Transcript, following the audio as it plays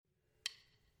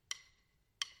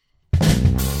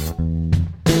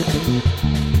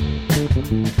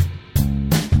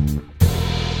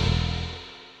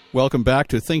Welcome back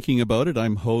to Thinking About It.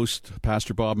 I'm host,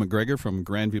 Pastor Bob McGregor from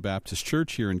Grandview Baptist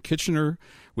Church here in Kitchener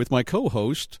with my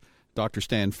co-host, Dr.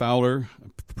 Stan Fowler,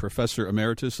 Professor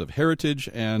Emeritus of Heritage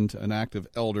and an active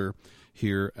elder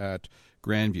here at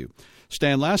Grandview.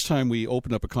 Stan, last time we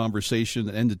opened up a conversation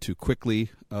that ended too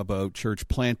quickly about church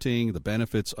planting, the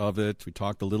benefits of it. We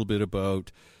talked a little bit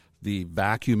about the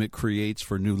vacuum it creates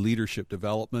for new leadership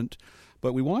development.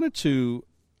 But we wanted to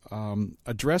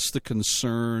address the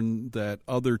concern that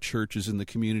other churches in the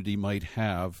community might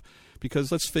have,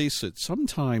 because let's face it,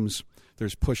 sometimes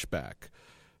there's pushback.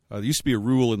 There used to be a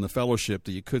rule in the fellowship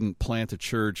that you couldn't plant a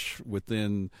church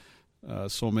within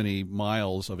so many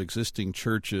miles of existing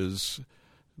churches.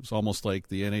 It was almost like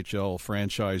the NHL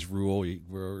franchise rule,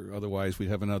 where otherwise we'd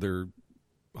have another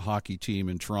hockey team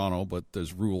in Toronto, but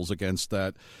there's rules against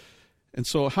that. And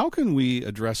so how can we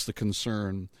address the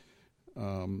concern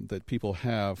that people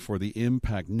have for the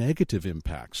impact, negative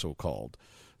impact, so-called,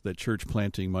 that church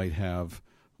planting might have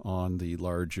on the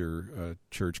larger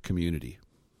church community?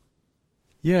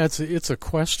 Yeah, it's a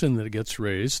question that gets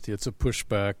raised. It's a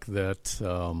pushback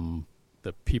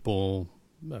that people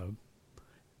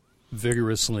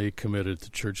vigorously committed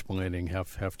to church planting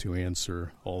have to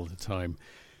answer all the time.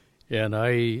 And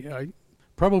I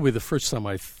probably the first time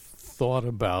I thought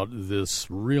about this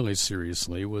really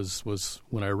seriously was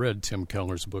when I read Tim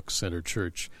Keller's book, Center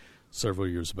Church, several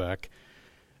years back.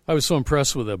 I was so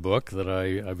impressed with that book that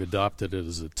I've adopted it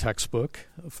as a textbook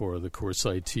for the course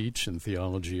I teach in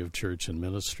theology of church and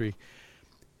ministry.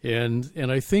 And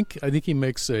I think he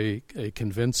makes a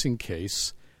convincing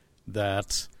case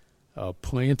that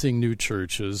planting new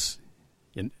churches,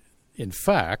 in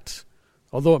fact,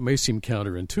 although it may seem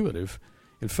counterintuitive,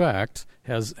 in fact,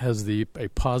 has a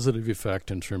positive effect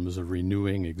in terms of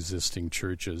renewing existing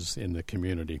churches in the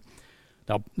community.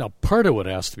 Now, part of what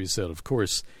has to be said, of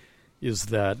course, is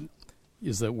that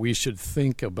we should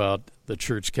think about the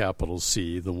church, capital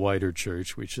C, the wider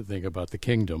church. We should think about the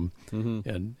kingdom,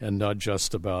 and not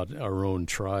just about our own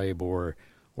tribe or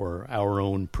our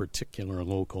own particular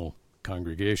local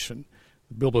congregation.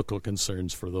 Biblical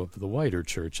concerns for the wider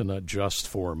church and not just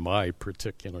for my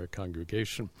particular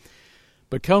congregation.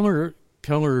 But Keller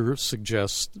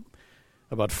suggests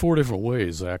about 4 different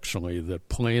ways, actually, that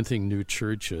planting new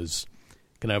churches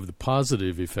can have the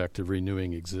positive effect of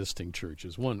renewing existing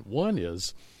churches. One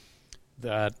is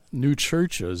that new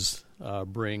churches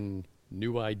bring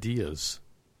new ideas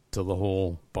to the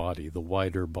whole body, the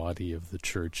wider body of the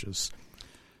churches.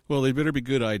 Well, they better be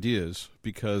good ideas,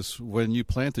 because when you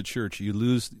plant a church, you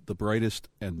lose the brightest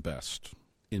and best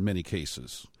in many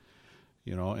cases.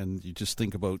 And you just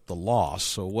think about the loss.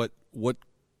 So what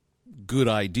good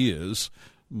ideas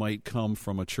might come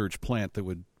from a church plant that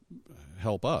would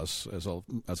help us as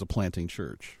a planting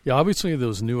church? Yeah, obviously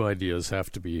those new ideas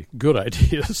have to be good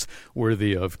ideas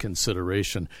worthy of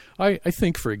consideration. I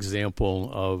think, for example,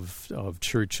 of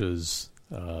churches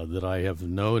that I have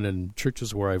known, and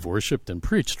churches where I've worshiped and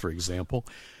preached, for example,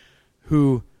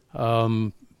 who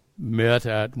met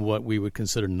at what we would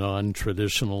consider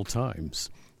non-traditional times.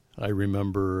 I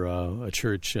remember a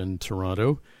church in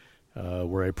Toronto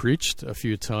where I preached a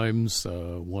few times.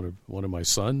 One of my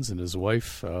sons and his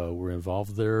wife were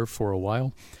involved there for a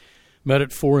while. Met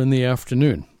at 4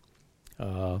 p.m.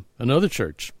 Another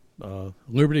church,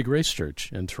 Liberty Grace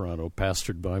Church in Toronto,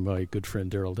 pastored by my good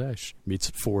friend Daryl Dash, meets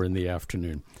at 4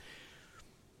 p.m.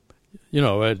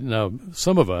 Now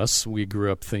some of us, we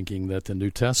grew up thinking that the New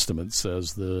Testament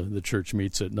says the church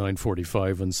meets at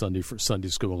 9:45 on Sunday for Sunday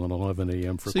school and 11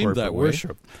 a.m. for corporate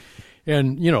worship.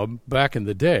 And, back in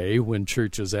the day when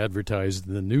churches advertised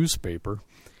in the newspaper,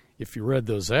 if you read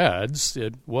those ads,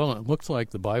 it looked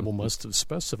like the Bible must have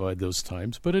specified those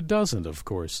times, but it doesn't, of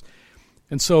course.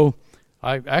 And so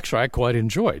I quite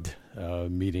enjoyed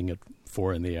meeting at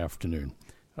 4 p.m.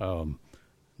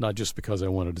 Not just because I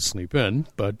wanted to sleep in,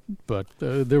 but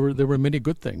there were many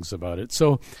good things about it.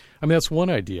 So, that's one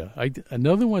idea.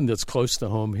 Another one that's close to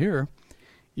home here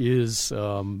is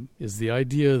the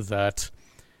idea that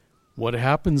what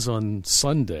happens on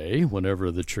Sunday,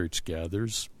 whenever the church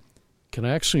gathers, can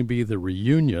actually be the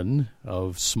reunion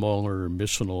of smaller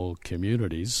missional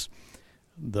communities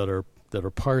that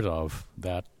are part of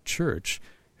that church,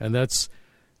 and that's.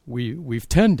 We've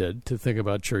tended to think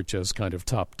about church as kind of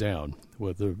top down,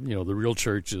 with the real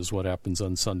church is what happens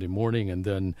on Sunday morning, and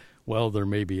then there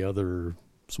may be other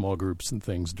small groups and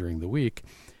things during the week.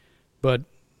 But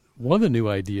one of the new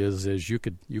ideas is you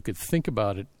could think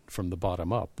about it from the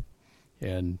bottom up,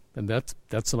 and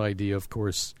that's an idea, of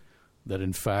course, that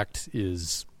in fact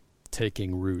is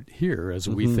taking root here as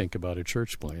we think about a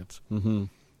church plant. Mm-hmm.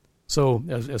 So,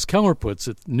 as Keller puts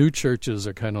it, new churches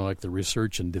are kind of like the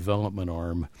research and development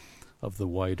arm of the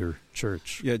wider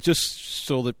church. Yeah, just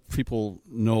so that people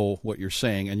know what you're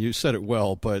saying, and you said it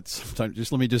well, but sometimes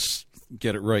just let me just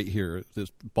get it right here.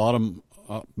 This bottom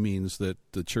up means that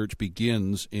the church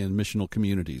begins in missional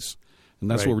communities,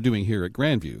 and that's what we're doing here at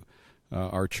Grandview.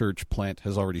 Our church plant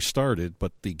has already started,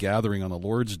 but the gathering on the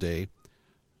Lord's Day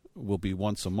will be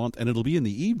once a month, and it'll be in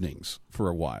the evenings for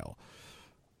a while.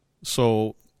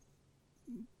 So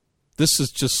this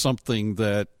is just something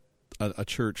that a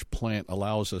church plant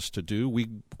allows us to do. We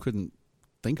couldn't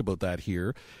think about that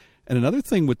here. And another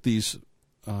thing with these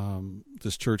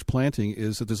this church planting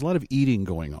is that there's a lot of eating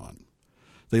going on.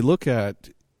 They look at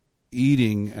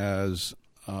eating as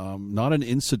not an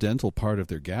incidental part of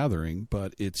their gathering,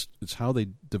 but it's how they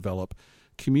develop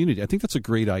community. I think that's a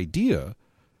great idea,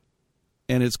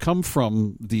 and it's come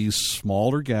from these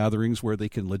smaller gatherings where they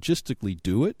can logistically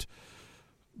do it,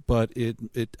 but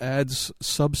it adds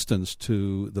substance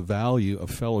to the value of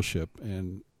fellowship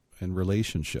and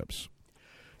relationships.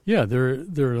 Yeah, there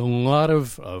are a lot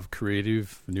of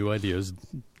creative new ideas,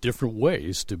 different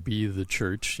ways to be the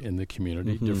church in the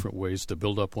community, different ways to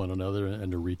build up one another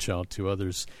and to reach out to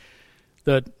others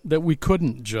that we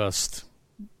couldn't just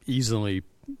easily,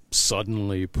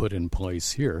 suddenly put in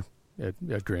place here at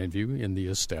Grandview in the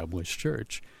established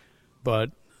church.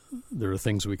 But there are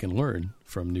things we can learn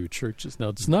from new churches. Now,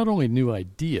 it's not only new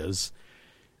ideas.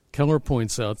 Keller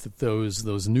points out that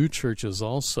those new churches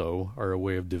also are a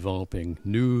way of developing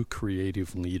new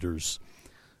creative leaders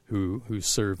who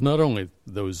serve not only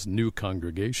those new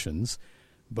congregations,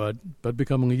 but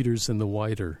become leaders in the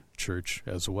wider church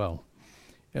as well.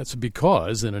 That's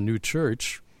because in a new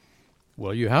church,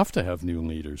 well, you have to have new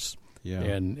leaders. Yeah.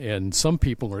 And some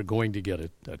people are going to get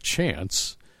a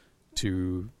chance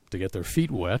to get their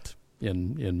feet wet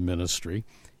in ministry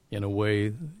in a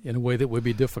way that would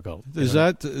be difficult. Do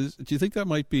you think that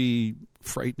might be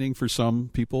frightening for some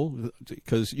people?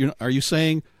 Because are you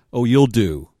saying, "Oh, you'll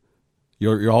do.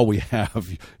 You're all we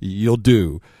have. You'll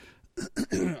do."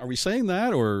 Are we saying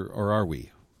that, or are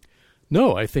we?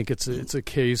 No, I think it's a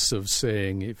case of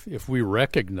saying if we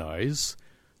recognize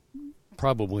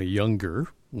probably younger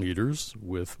leaders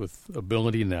with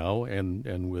ability now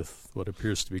and with what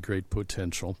appears to be great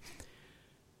potential,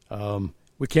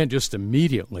 we can't just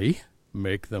immediately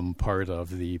make them part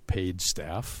of the paid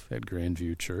staff at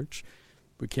Grandview Church.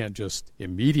 We can't just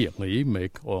immediately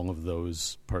make all of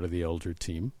those part of the elder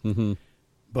team. Mm-hmm.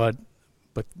 But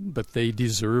they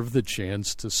deserve the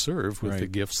chance to serve with the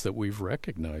gifts that we've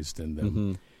recognized in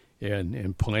them. Mm-hmm.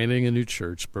 And planning a new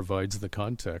church provides the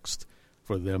context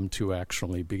for them to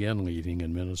actually begin leading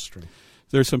in ministry.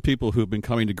 There's some people who've been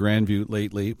coming to Grandview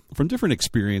lately from different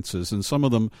experiences, and some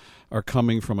of them are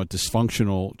coming from a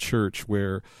dysfunctional church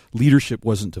where leadership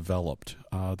wasn't developed.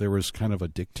 There was kind of a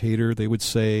dictator, they would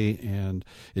say, and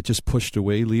it just pushed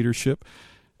away leadership.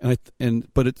 But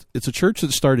it's a church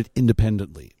that started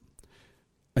independently.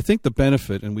 I think the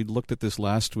benefit, and we looked at this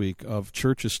last week, of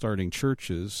churches starting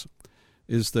churches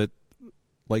is that,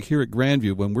 like here at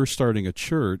Grandview, when we're starting a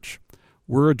church,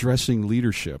 we're addressing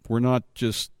leadership. We're not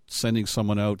just sending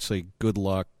someone out, say, good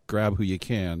luck, grab who you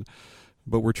can.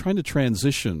 But we're trying to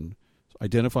transition,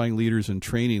 identifying leaders and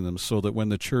training them so that when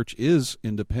the church is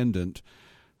independent,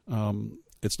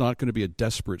 it's not going to be a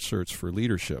desperate search for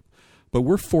leadership. But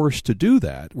we're forced to do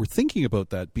that. We're thinking about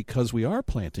that because we are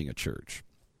planting a church.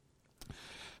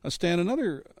 Stan,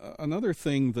 another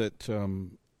thing that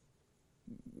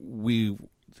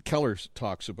Keller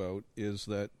talks about is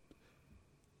that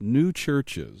new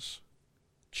churches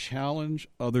challenge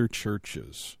other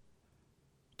churches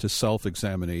to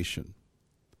self-examination.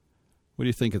 What do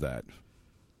you think of that?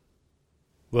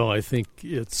 Well, I think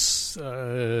it's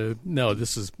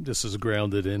this is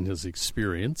grounded in his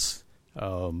experience.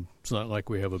 It's not like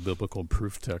we have a biblical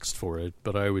proof text for it,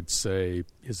 but I would say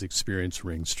his experience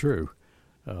rings true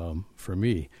for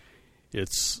me.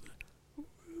 It's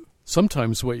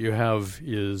sometimes what you have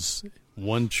is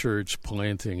one church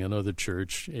planting another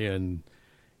church, and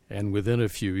within a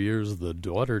few years, the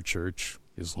daughter church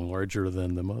is larger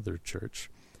than the mother church.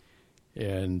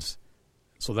 And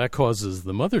so that causes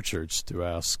the mother church to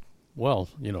ask, well,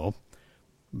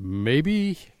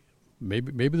 maybe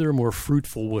there are more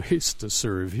fruitful ways to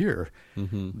serve here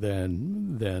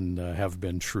than have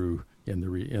been true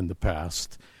in the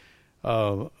past.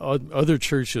 Other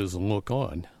churches look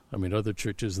on. I mean, other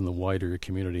churches in the wider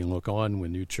community look on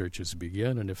when new churches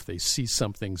begin, and if they see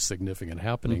something significant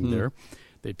happening there,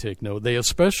 they take note. They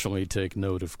especially take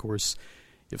note, of course,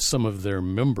 if some of their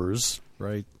members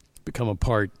become a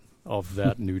part of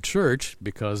that new church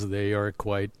because they are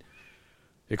quite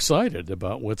excited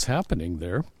about what's happening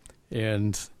there,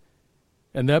 and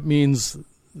that means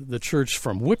the church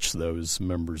from which those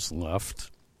members left,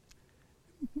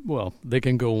 well, they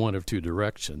can go one of two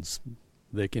directions.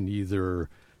 They can either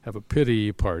have a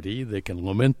pity party, they can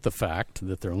lament the fact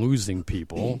that they're losing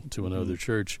people to another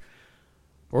church,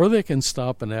 or they can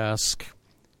stop and ask,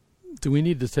 do we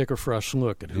need to take a fresh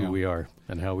look at who we are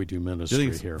and how we do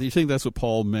ministry here? Do you think that's what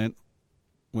Paul meant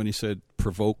when he said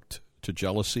provoked to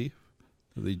jealousy?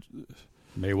 The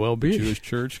May well be. Jewish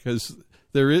church, because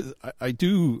I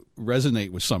do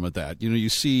resonate with some of that. You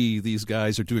see these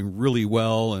guys are doing really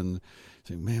well and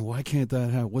say, man, why can't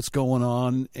that happen? What's going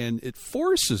on? And it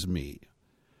forces me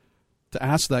to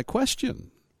ask that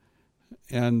question.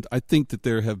 And I think that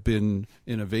there have been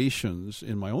innovations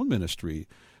in my own ministry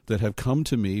that have come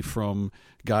to me from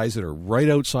guys that are right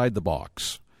outside the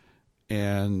box.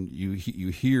 And you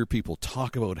hear people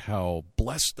talk about how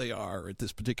blessed they are at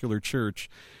this particular church.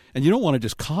 And you don't want to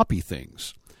just copy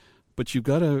things, but you've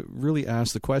got to really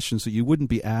ask the questions that you wouldn't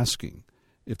be asking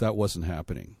if that wasn't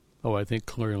happening. Oh, I think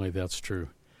clearly that's true.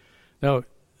 Now,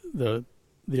 the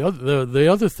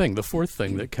other thing, the fourth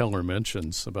thing that Keller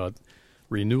mentions about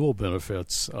renewal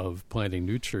benefits of planting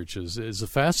new churches is a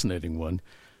fascinating one.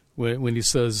 When he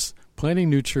says planting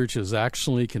new churches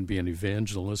actually can be an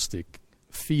evangelistic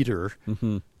feeder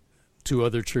to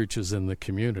other churches in the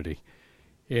community.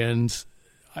 And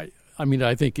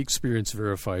I think experience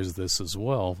verifies this as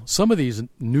well. Some of these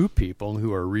new people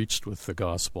who are reached with the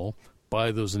gospel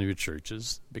by those new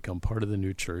churches become part of the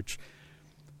new church.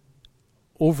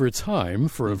 Over time,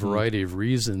 for a variety of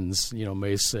reasons,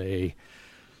 may say,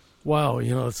 wow,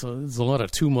 it's a lot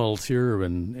of tumult here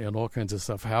and all kinds of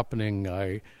stuff happening.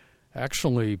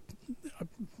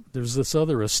 There's this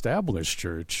other established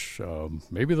church,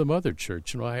 maybe the mother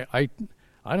church. I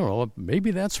don't know,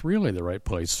 maybe that's really the right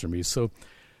place for me. So,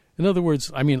 in other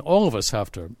words, all of us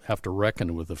have to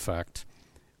reckon with the fact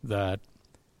that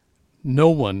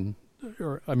most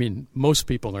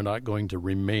people are not going to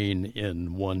remain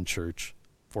in one church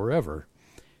forever.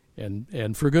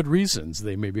 And for good reasons.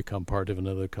 They may become part of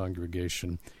another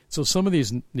congregation. So some of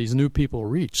these new people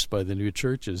reached by the new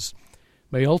churches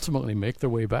may ultimately make their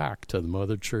way back to the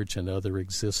mother church and other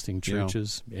existing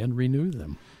churches and renew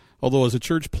them. Although as a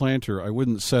church planter, I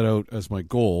wouldn't set out as my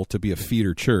goal to be a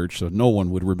feeder church, so no one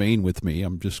would remain with me.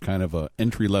 I'm just kind of a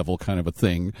entry-level kind of a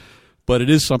thing. But it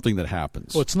is something that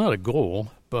happens. Well, it's not a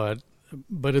goal, but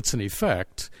it's an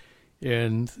effect.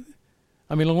 And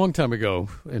a long time ago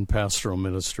in pastoral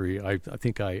ministry, I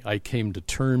think I came to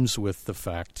terms with the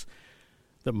fact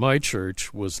that my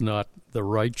church was not the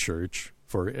right church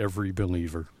for every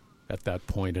believer at that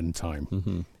point in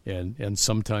time. And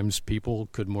sometimes people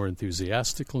could more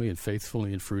enthusiastically and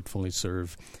faithfully and fruitfully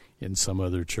serve in some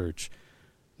other church.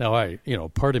 Now,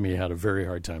 part of me had a very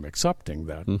hard time accepting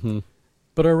that,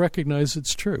 but I recognize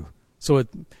it's true. So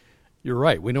you're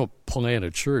right. We don't plant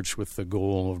a church with the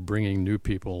goal of bringing new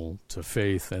people to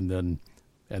faith and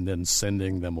then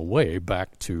sending them away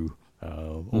back to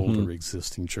older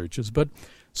existing churches. But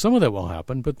some of that will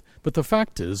happen. But the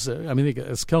fact is,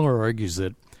 as Keller argues,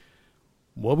 that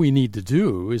what we need to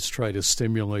do is try to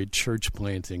stimulate church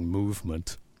planting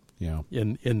movement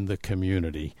in the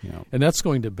community, and that's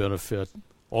going to benefit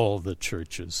all the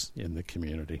churches in the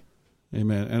community.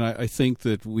 Amen. And I think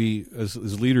that we,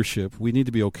 as leadership, we need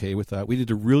to be okay with that. We need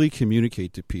to really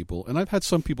communicate to people. And I've had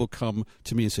some people come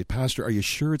to me and say, Pastor, are you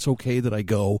sure it's okay that I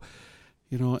go?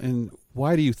 And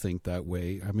why do you think that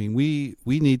way? We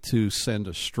need to send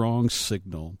a strong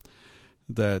signal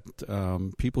that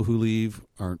people who leave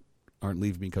aren't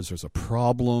leaving because there's a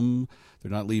problem.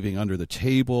 They're not leaving under the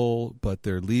table, but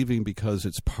they're leaving because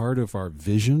it's part of our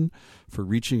vision for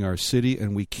reaching our city,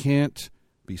 and we can't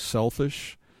be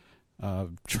selfish.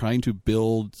 Trying to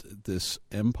build this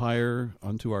empire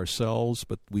unto ourselves,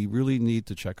 but we really need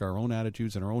to check our own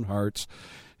attitudes and our own hearts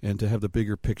and to have the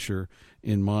bigger picture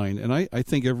in mind. And I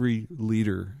think every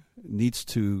leader needs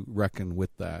to reckon with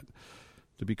that,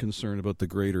 to be concerned about the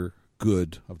greater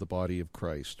good of the body of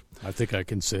Christ. I think I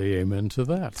can say amen to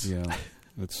that. Yeah,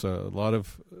 it's a lot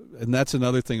of, and that's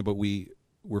another thing about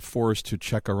we're forced to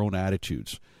check our own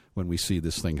attitudes when we see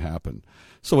this thing happen.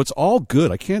 So it's all good.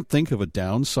 I can't think of a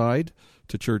downside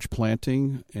to church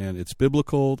planting, and it's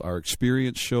biblical. Our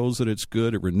experience shows that it's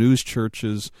good. It renews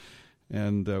churches,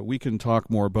 and we can talk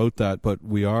more about that, but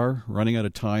we are running out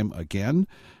of time again.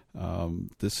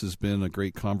 This has been a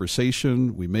great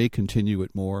conversation. We may continue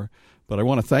it more, but I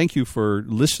want to thank you for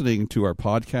listening to our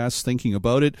podcast, thinking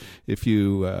about it. If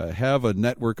you have a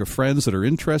network of friends that are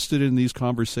interested in these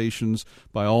conversations,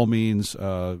 by all means,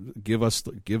 give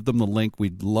them the link.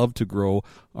 We'd love to grow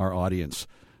our audience.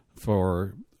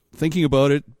 For thinking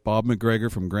about it, Bob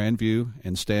McGregor from Grandview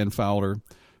and Stan Fowler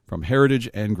from Heritage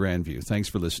and Grandview. Thanks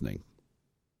for listening.